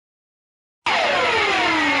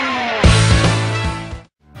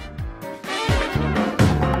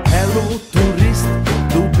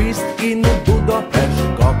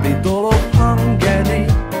Budapest, capital of Hungary.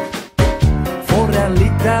 For a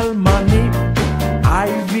little money, I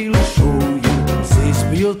will show you this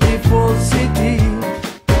beautiful city.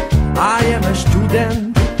 I am a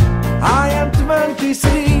student, I am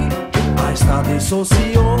 23. I study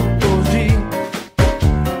sociology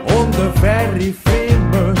on the very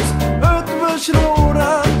famous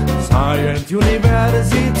Science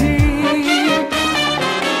University.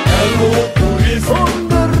 Hello, tourist. On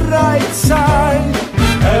the right side.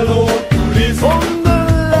 Hello, tourist. On the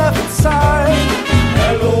left side.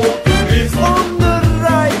 Hello, tourist. On the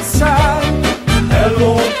right side. Hello,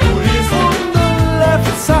 tourist. On the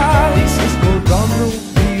left side. This is called Danube,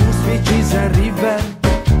 which is a river,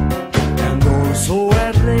 and also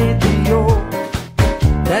a radio.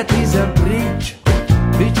 That is a bridge,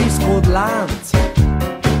 which is called land,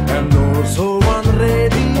 and also one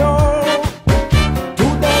radio. To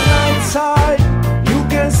the right side, you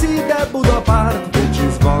can see the Budapest, which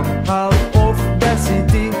is one half of the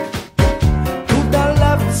city. To the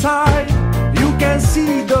left side, you can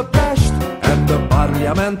see the Pest and the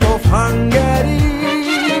Parliament of Hungary.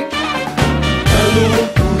 Hello,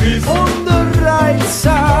 tourist. On the right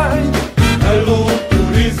side. Hello,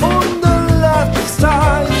 tourist. On the left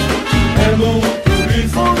side. Hello,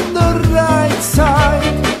 tourist. On the right side.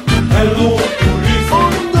 Hello, tourist.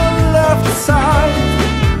 On the left side.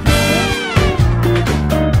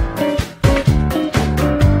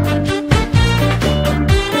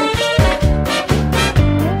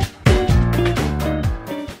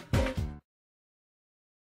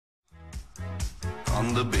 On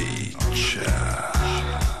the beach,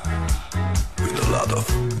 with a lot of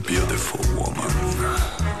beautiful women,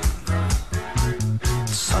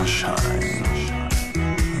 sunshine.